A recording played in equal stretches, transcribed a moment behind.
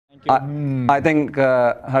I think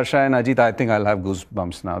Harsha and Ajit, I think I'll have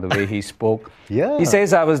goosebumps now, the way he spoke. Yeah. He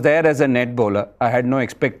says, I was there as a net bowler. I had no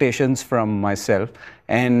expectations from myself.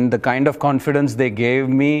 And the kind of confidence they gave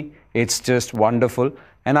me, it's just wonderful.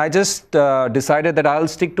 And I just decided that I'll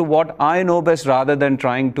stick to what I know best rather than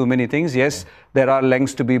trying too many things. Yes, there are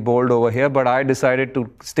lengths to be bowled over here, but I decided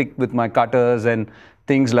to stick with my cutters and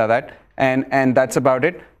things like that. And that's about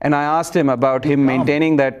it. And I asked him about him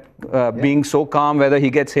maintaining that, being so calm, whether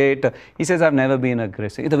he gets hit. He says, I've never been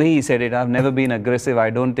aggressive. The way he said it, I've never been aggressive.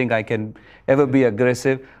 I don't think I can ever be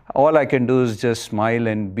aggressive. All I can do is just smile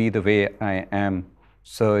and be the way I am.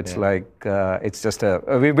 So it's like, it's just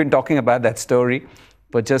we've been talking about that story,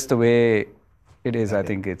 but just the way it is, I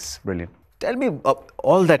think it's brilliant. Tell me,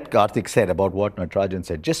 all that Kartik said about what Natarajan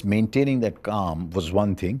said, just maintaining that calm was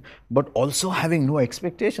one thing, but also having no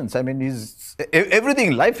expectations. I mean, everything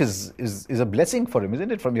in life is a blessing for him,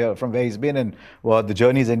 isn't it? From where he's been and the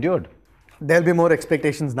journey he's endured. There'll be more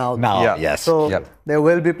expectations now. Yes. So there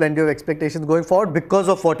will be plenty of expectations going forward because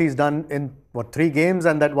of what he's done in 3 games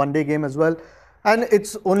and that one-day game as well. And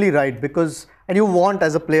it's only right because, and you want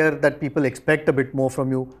as a player that people expect a bit more from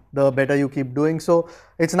you, the better you keep doing. So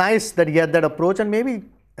it's nice that he had that approach and maybe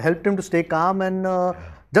helped him to stay calm and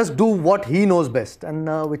just do what he knows best,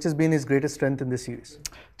 and which has been his greatest strength in this series.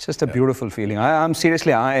 It's just a beautiful feeling. I'm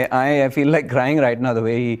seriously, I feel like crying right now, the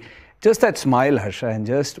way he, just that smile, Harsha, and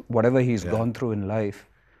just whatever he's gone through in life,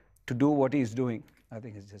 to do what he's doing, I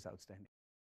think it's just outstanding.